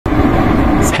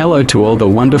Hello to all the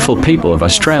wonderful people of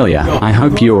Australia. I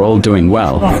hope you're all doing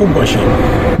well.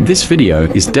 This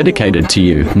video is dedicated to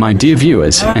you, my dear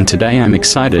viewers, and today I'm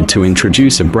excited to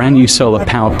introduce a brand new solar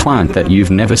power plant that you've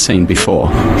never seen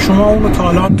before.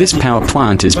 This power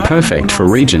plant is perfect for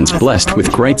regions blessed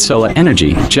with great solar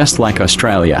energy, just like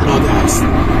Australia.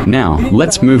 Now,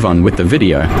 let's move on with the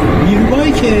video.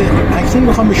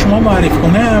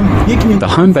 The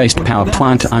home-based power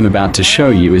plant I'm about to show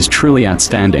you is truly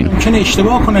outstanding.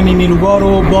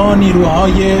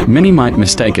 Many might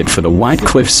mistake it for the White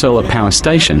Cliff Solar Power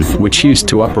Station, which used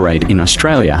to operate in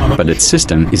Australia, but its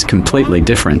system is completely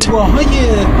different.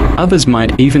 Others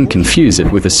might even confuse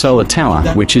it with a solar tower,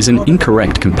 which is an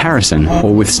incorrect comparison,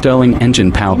 or with Stirling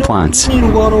engine power plants.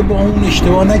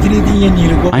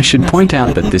 I should point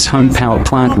out that this home power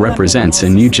plant represents a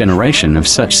new generation of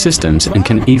such systems and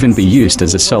can even be used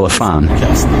as a solar farm.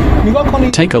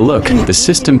 Take a look. The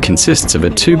system consists of a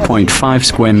 2.5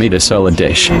 square meter solar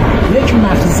dish.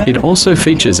 It also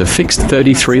features a fixed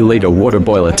 33-liter water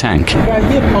boiler tank.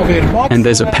 And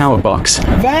there's a power box.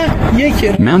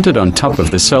 Mounted on top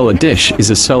of the solar dish is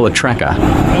a solar tracker.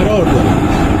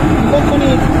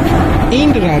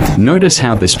 Notice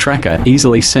how this tracker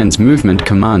easily sends movement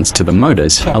commands to the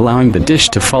motors, allowing the dish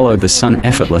to follow the sun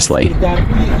effortlessly.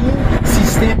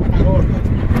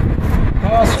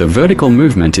 The vertical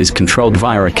movement is controlled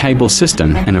via a cable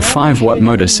system, and a 5-watt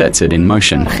motor sets it in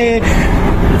motion.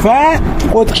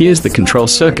 Here's the control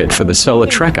circuit for the solar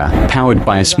tracker, powered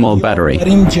by a small battery.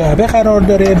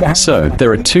 So,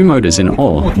 there are 2 motors in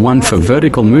all, one for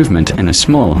vertical movement and a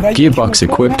small,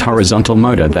 gearbox-equipped horizontal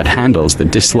motor that handles the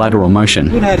dish's lateral motion.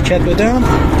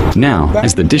 Now,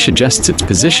 as the dish adjusts its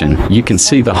position, you can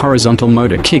see the horizontal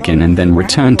motor kick in and then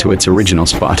return to its original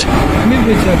spot.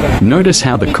 Notice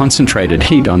how the concentrated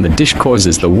heat on the dish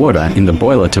causes the water in the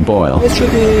boiler to boil.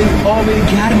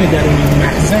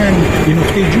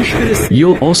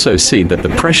 You'll also see that the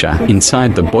pressure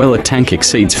inside the boiler tank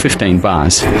exceeds 15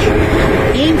 bars.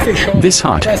 This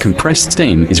hot, compressed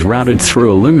steam is routed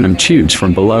through aluminum tubes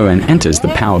from below and enters the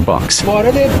power box.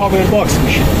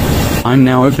 I'm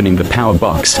now opening the power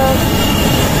box.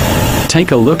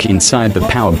 Take a look inside the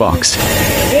power box.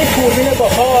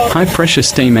 High-pressure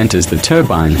steam enters the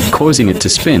turbine, causing it to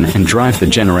spin and drive the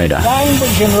generator.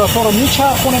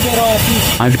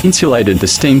 I've insulated the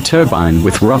steam turbine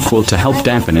with rock wool to help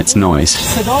dampen its noise.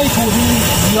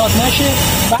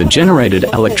 The generated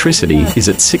electricity is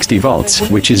at 60 volts,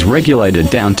 which is regulated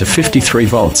down to 53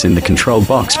 volts in the control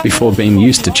box before being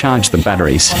used to charge the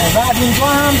batteries.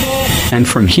 And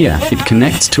from here, it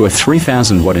connects to a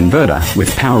 3000-watt inverter,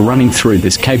 with power running through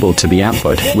this cable to the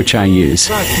output, which I use.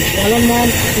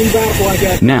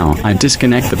 Now, I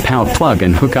disconnect the power plug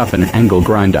and hook up an angle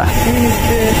grinder.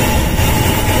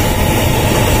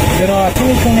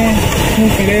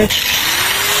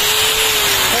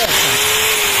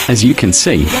 As you can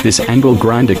see, this angle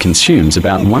grinder consumes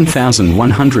about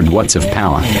 1100 watts of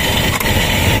power.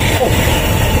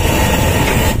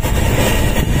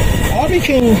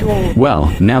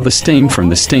 Well, now the steam from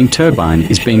the steam turbine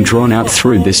is being drawn out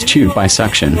through this tube by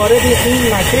suction.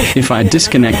 If I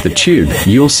disconnect the tube,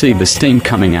 you'll see the steam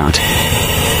coming out.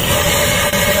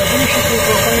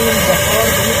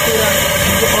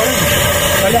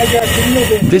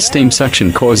 This steam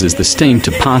suction causes the steam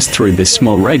to pass through this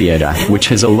small radiator, which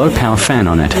has a low-power fan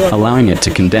on it, allowing it to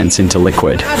condense into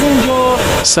liquid.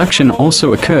 Suction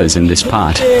also occurs in this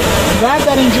part.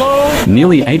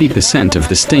 Nearly 80% of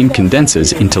the steam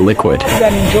condenses into liquid.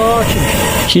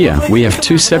 Here, we have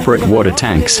 2 separate water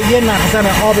tanks.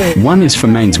 One is for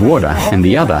mains water, and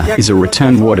the other is a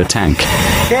return water tank.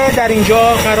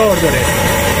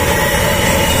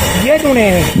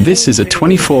 This is a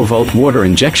 24-volt water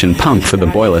injection pump for the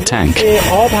boiler tank.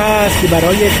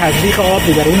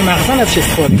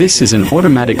 This is an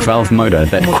automatic valve motor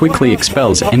that quickly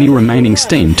expels any remaining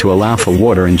steam to allow for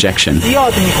water injection.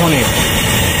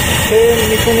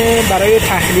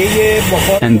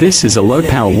 And this is a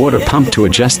low-power water pump to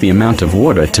adjust the amount of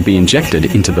water to be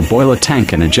injected into the boiler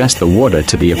tank and adjust the water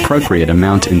to the appropriate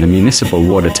amount in the municipal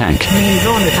water tank.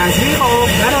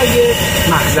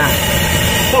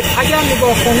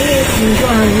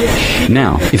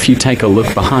 Now, if you take a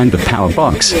look behind the power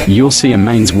box, you'll see a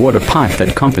mains water pipe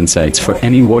that compensates for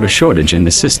any water shortage in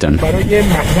the system.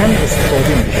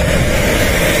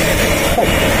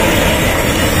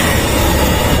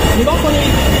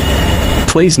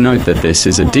 Please note that this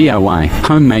is a DIY,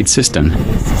 homemade system.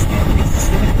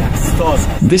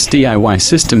 This DIY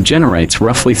system generates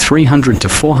roughly 300 to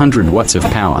 400 watts of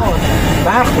power.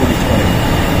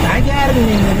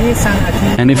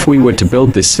 And if we were to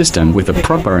build this system with a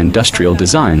proper industrial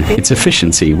design, its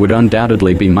efficiency would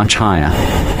undoubtedly be much higher.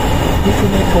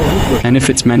 And if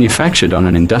it's manufactured on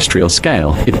an industrial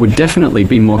scale, it would definitely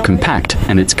be more compact,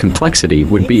 and its complexity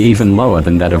would be even lower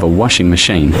than that of a washing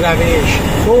machine.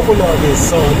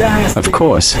 Of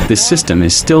course, this system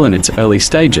is still in its early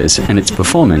stages, and its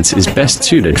performance is best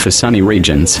suited for sunny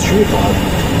regions.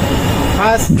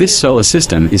 This solar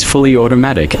system is fully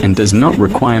automatic and does not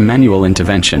require manual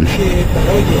intervention.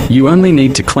 You only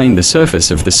need to clean the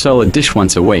surface of the solar dish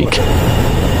once a week.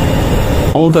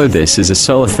 Although this is a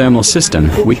solar thermal system,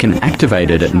 we can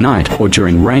activate it at night or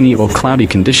during rainy or cloudy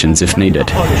conditions if needed.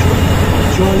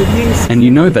 And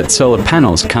you know that solar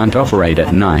panels can't operate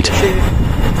at night.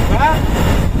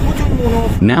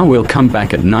 Now we'll come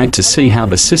back at night to see how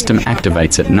the system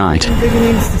activates at night.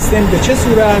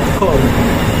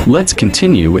 Let's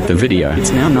continue with the video.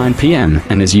 It's now 9 p.m.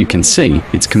 and as you can see,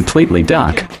 it's completely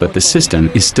dark, but the system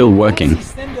is still working.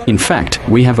 In fact,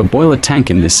 we have a boiler tank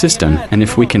in this system, and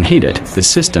if we can heat it, the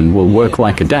system will work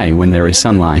like a day when there is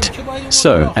sunlight.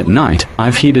 So, at night,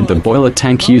 I've heated the boiler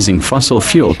tank using fossil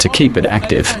fuel to keep it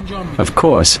active. Of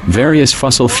course, various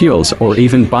fossil fuels or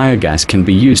even biogas can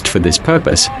be used for this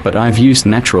purpose, but I've used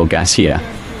natural gas here.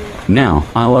 Now,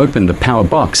 I'll open the power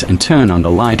box and turn on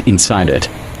the light inside it.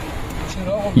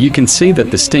 You can see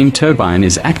that the steam turbine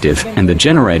is active and the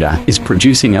generator is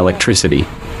producing electricity.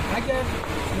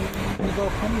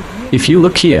 If you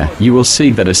look here, you will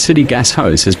see that a city gas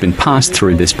hose has been passed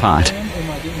through this part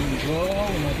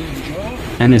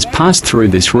and has passed through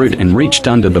this route and reached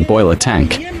under the boiler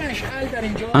tank.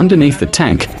 Underneath the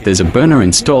tank, there's a burner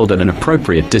installed at an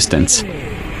appropriate distance.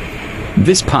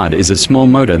 This part is a small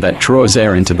motor that draws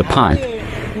air into the pipe.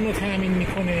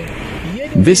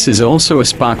 This is also a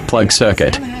spark plug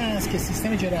circuit.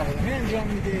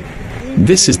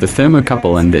 This is the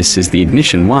thermocouple and this is the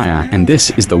ignition wire, and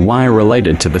this is the wire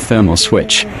related to the thermal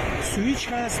switch.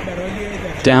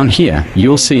 Down here,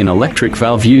 you'll see an electric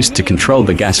valve used to control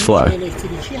the gas flow.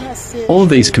 All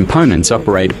these components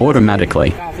operate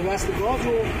automatically.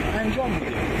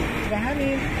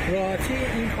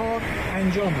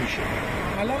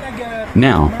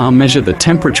 Now, I'll measure the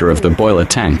temperature of the boiler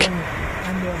tank.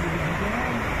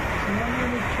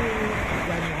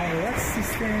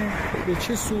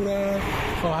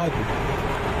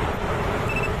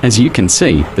 As you can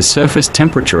see, the surface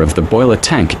temperature of the boiler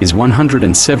tank is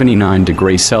 179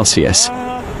 degrees Celsius.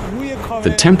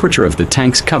 The temperature of the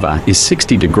tank's cover is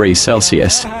 60 degrees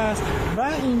Celsius.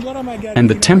 And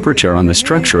the temperature on the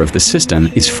structure of the system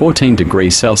is 14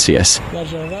 degrees Celsius.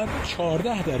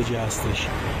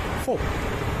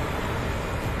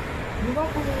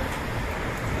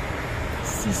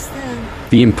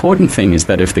 The important thing is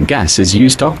that if the gas is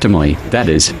used optimally, that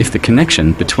is, if the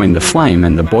connection between the flame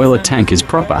and the boiler tank is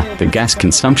proper, the gas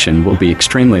consumption will be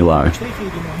extremely low.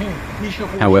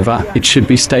 However, it should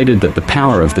be stated that the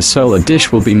power of the solar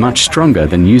dish will be much stronger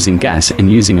than using gas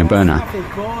and using a burner.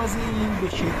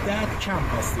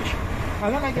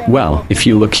 Well, if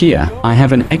you look here, I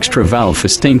have an extra valve for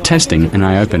steam testing and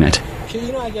I open it.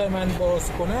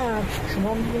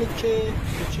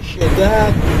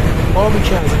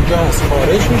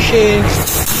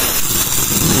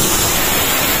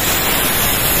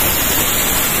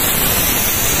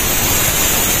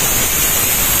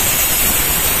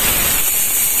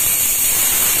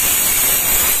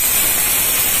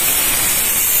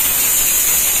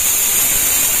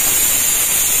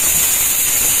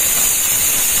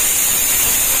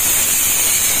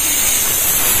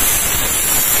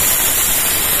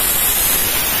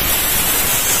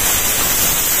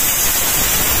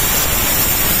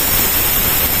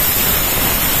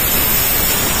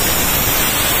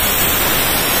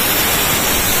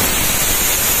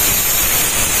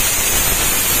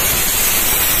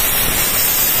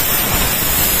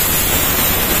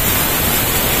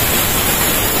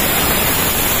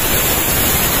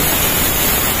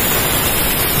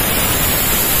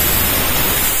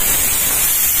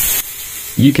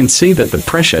 You can see that the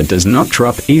pressure does not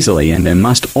drop easily and there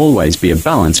must always be a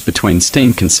balance between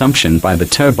steam consumption by the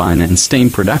turbine and steam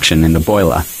production in the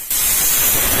boiler.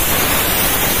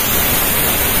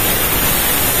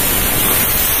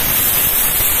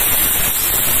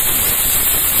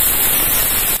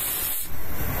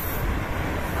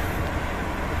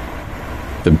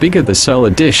 The bigger the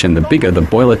solar dish and the bigger the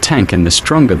boiler tank and the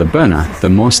stronger the burner, the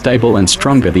more stable and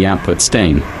stronger the output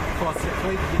steam.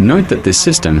 Note that this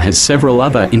system has several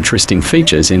other interesting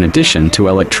features in addition to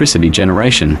electricity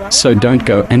generation, so don't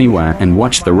go anywhere and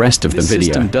watch the rest of the video. This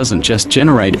system doesn't just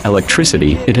generate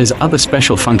electricity, it has other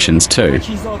special functions too.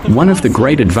 One of the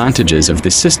great advantages of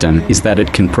this system is that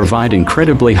it can provide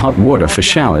incredibly hot water for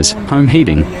showers, home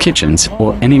heating, kitchens,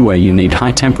 or anywhere you need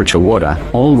high temperature water,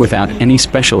 all without any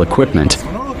special equipment.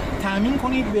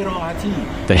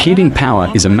 The heating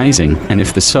power is amazing, and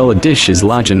if the solar dish is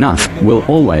large enough, we'll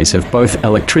always have both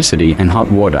electricity and hot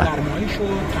water.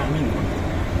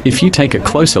 If you take a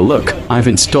closer look, I've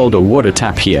installed a water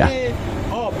tap here.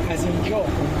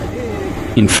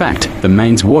 In fact, the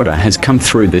mains water has come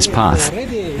through this path.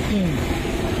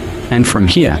 And from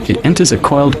here, it enters a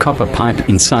coiled copper pipe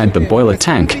inside the boiler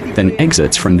tank, then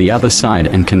exits from the other side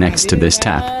and connects to this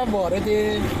tap.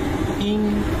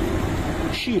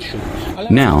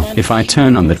 Now, if I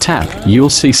turn on the tap, you'll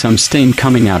see some steam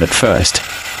coming out at first.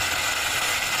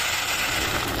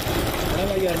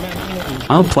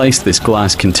 I'll place this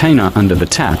glass container under the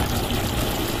tap.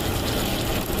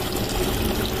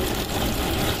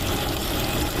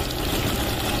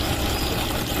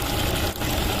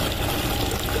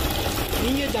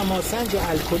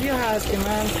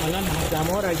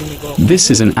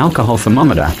 This is an alcohol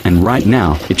thermometer, and right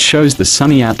now, it shows the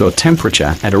sunny outdoor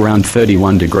temperature at around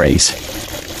 31 degrees.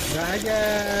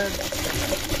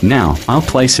 Now, I'll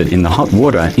place it in the hot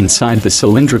water inside the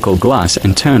cylindrical glass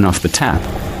and turn off the tap.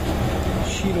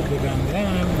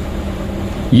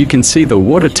 You can see the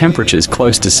water temperature's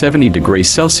close to 70 degrees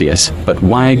Celsius, but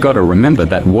why gotta remember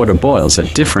that water boils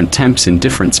at different temps in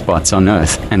different spots on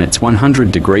Earth, and it's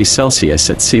 100 degrees Celsius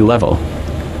at sea level.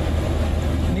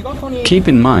 Keep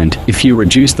in mind, if you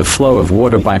reduce the flow of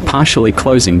water by partially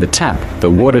closing the tap, the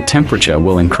water temperature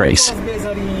will increase.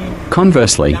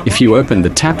 Conversely, if you open the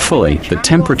tap fully, the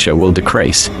temperature will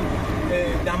decrease.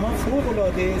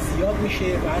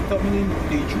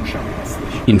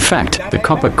 In fact, the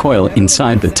copper coil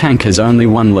inside the tank has only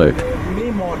one loop.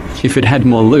 If it had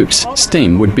more loops,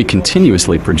 steam would be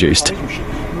continuously produced.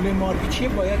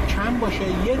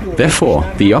 Therefore,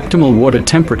 the optimal water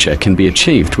temperature can be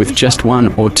achieved with just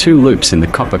 1 or 2 loops in the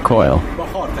copper coil.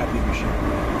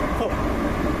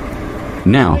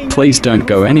 Now, please don't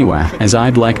go anywhere, as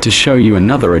I'd like to show you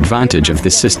another advantage of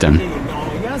this system.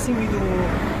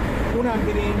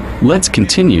 Let's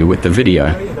continue with the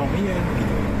video.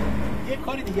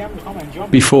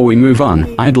 Before we move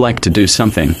on, I'd like to do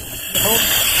something.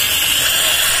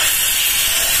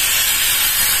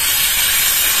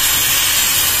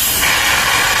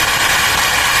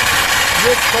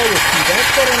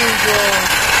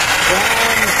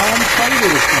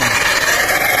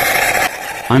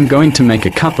 I'm going to make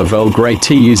a cup of Earl Grey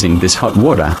tea using this hot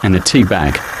water and a tea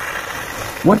bag.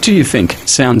 What do you think?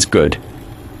 Sounds good.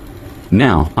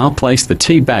 Now, I'll place the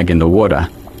tea bag in the water.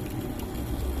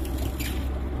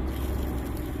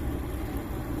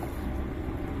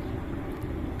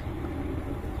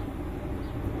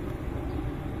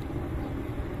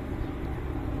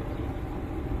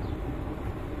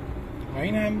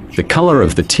 The color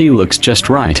of the tea looks just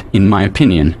right, in my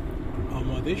opinion.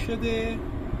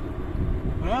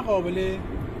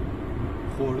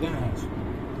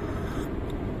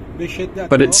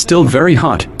 But it's still very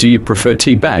hot. Do you prefer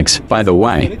tea bags, by the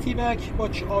way?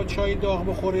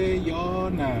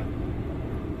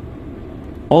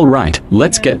 Alright,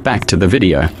 let's get back to the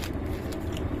video.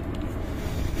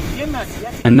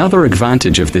 Another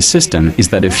advantage of this system is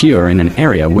that if you are in an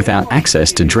area without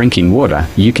access to drinking water,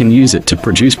 you can use it to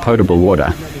produce potable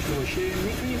water.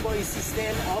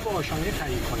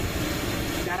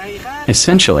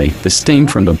 Essentially, the steam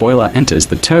from the boiler enters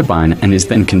the turbine and is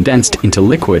then condensed into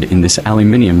liquid in this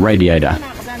aluminium radiator.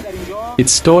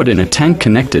 It's stored in a tank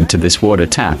connected to this water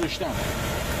tap.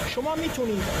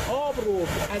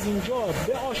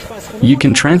 You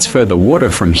can transfer the water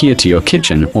from here to your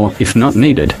kitchen, or, if not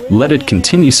needed, let it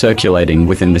continue circulating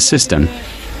within the system.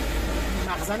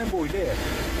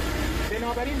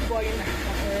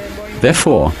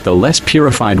 Therefore, the less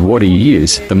purified water you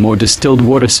use, the more distilled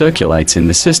water circulates in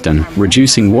the system,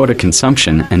 reducing water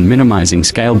consumption and minimizing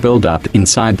scale buildup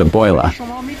inside the boiler.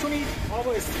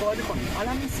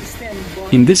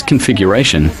 In this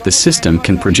configuration, the system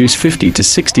can produce 50 to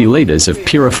 60 liters of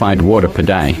purified water per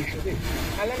day.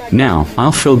 Now,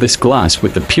 I'll fill this glass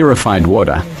with the purified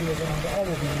water.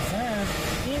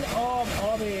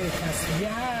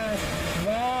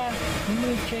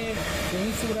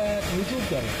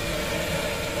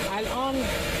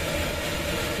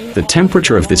 The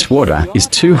temperature of this water is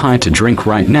too high to drink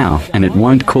right now, and it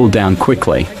won't cool down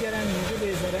quickly.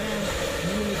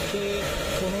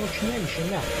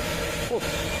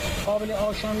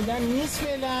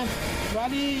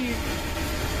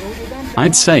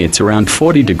 I'd say it's around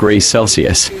 40 degrees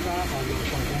Celsius.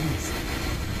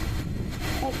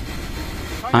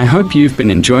 I hope you've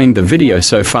been enjoying the video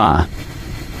so far.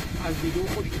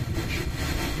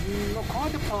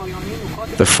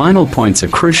 The final points are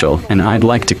crucial, and I'd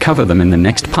like to cover them in the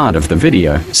next part of the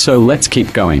video, so let's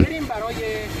keep going.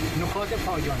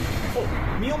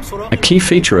 A key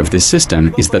feature of this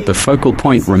system is that the focal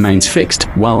point remains fixed,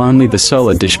 while only the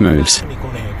solar dish moves.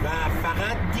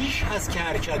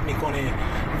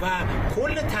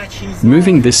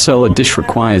 Moving this solar dish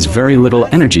requires very little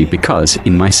energy because,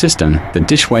 in my system, the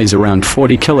dish weighs around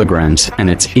 40 kilograms and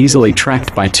it's easily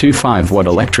tracked by two 5-watt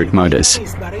electric motors.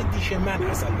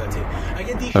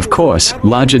 Of course,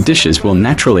 larger dishes will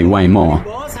naturally weigh more.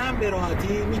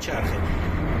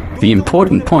 The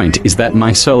important point is that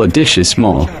my solar dish is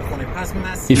small.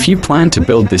 If you plan to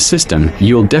build this system,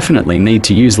 you'll definitely need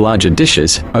to use larger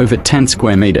dishes, over 10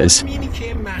 square meters.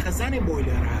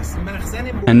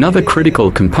 Another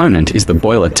critical component is the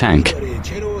boiler tank.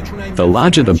 The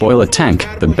larger the boiler tank,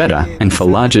 the better, and for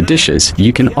larger dishes,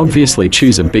 you can obviously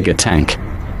choose a bigger tank.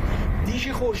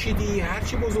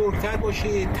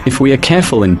 If we are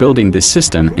careful in building this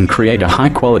system and create a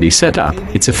high-quality setup,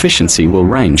 its efficiency will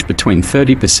range between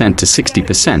 30% to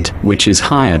 60%, which is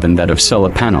higher than that of solar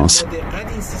panels.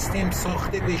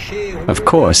 Of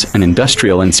course, an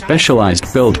industrial and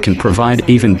specialized build can provide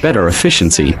even better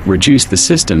efficiency, reduce the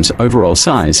system's overall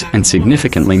size, and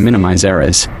significantly minimize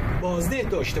errors.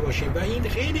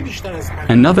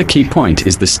 Another key point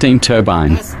is the steam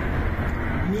turbine.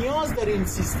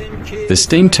 The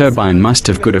steam turbine must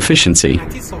have good efficiency.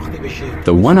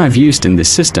 The one I've used in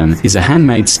this system is a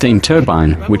handmade steam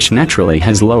turbine, which naturally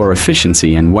has lower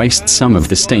efficiency and wastes some of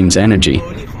the steam's energy.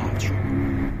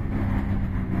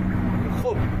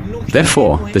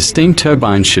 Therefore, the steam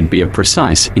turbine should be a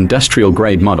precise,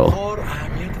 industrial-grade model.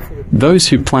 Those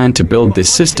who plan to build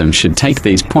this system should take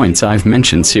these points I've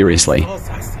mentioned seriously.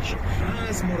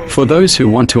 For those who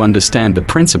want to understand the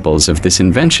principles of this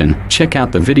invention, check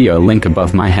out the video link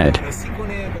above my head.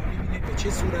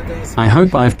 I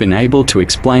hope I've been able to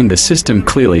explain the system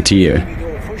clearly to you.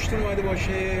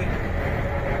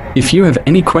 If you have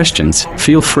any questions,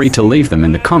 feel free to leave them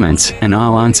in the comments, and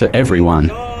I'll answer everyone.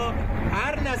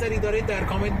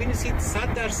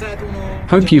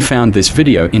 Hope you found this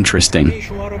video interesting.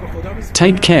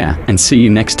 Take care, and see you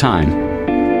next time.